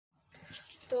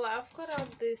So I've cut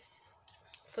out this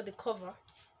for the cover.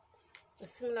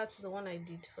 It's similar to the one I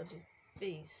did for the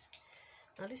base.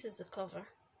 Now this is the cover.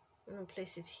 I'm going to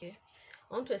place it here.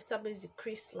 I want to establish the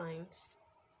crease lines.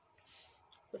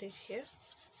 Put it here.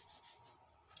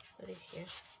 Put it here.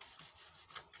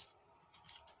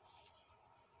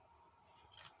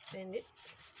 Bend it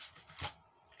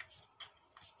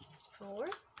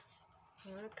forward.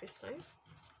 Another crease line.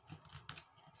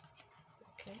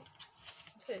 Okay.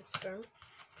 So it's firm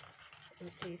in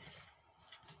place.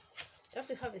 You have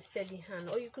to have a steady hand,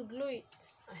 or you could glue it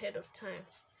ahead of time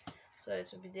so that it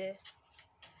will be there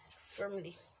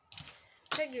firmly.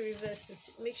 Check the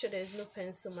reverse to make sure there is no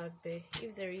pencil mark there.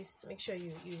 If there is, make sure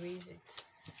you erase it.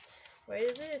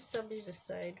 Right, then establish the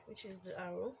side, which is the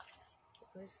arrow.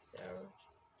 This is the arrow.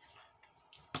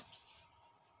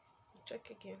 Check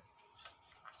again.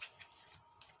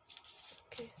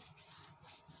 Okay.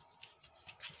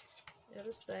 The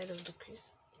other side of the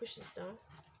crease, push this down.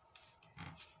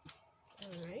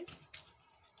 Alright.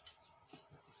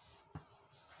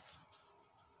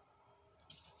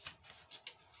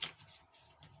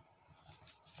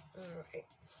 Alright.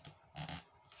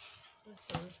 That's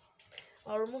done.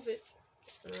 I'll remove it.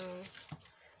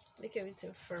 Make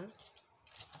everything firm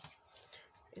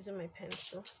using my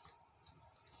pencil.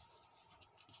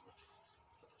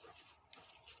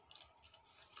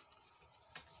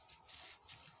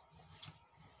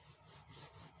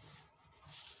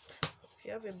 If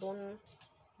you have a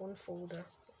bone folder,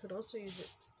 you could also use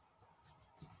it.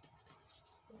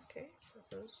 Okay, that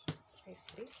goes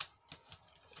nicely,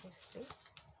 nicely,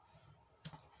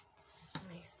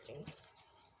 nicely,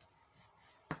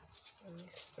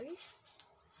 nicely,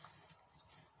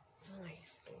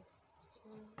 nicely.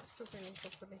 It's not going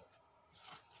properly.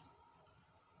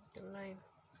 The line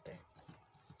there.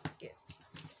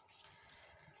 Yes.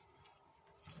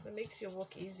 It makes your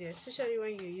work easier, especially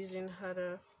when you're using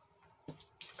harder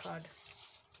card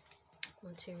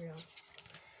material.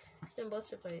 This embossed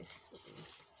paper is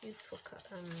used for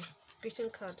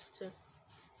greeting cards too.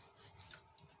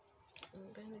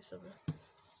 Bend this over.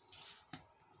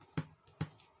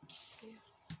 Yeah,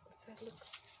 that's how it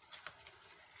looks.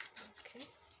 Okay.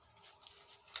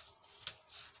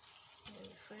 And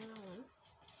the final one.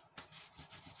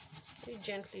 Do it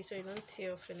gently so you don't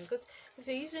tear off any. Because if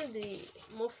you're using the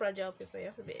more fragile paper, you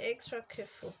have to be extra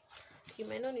careful. You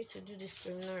might not need to do this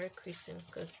preliminary creasing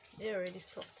because they're already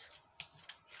soft.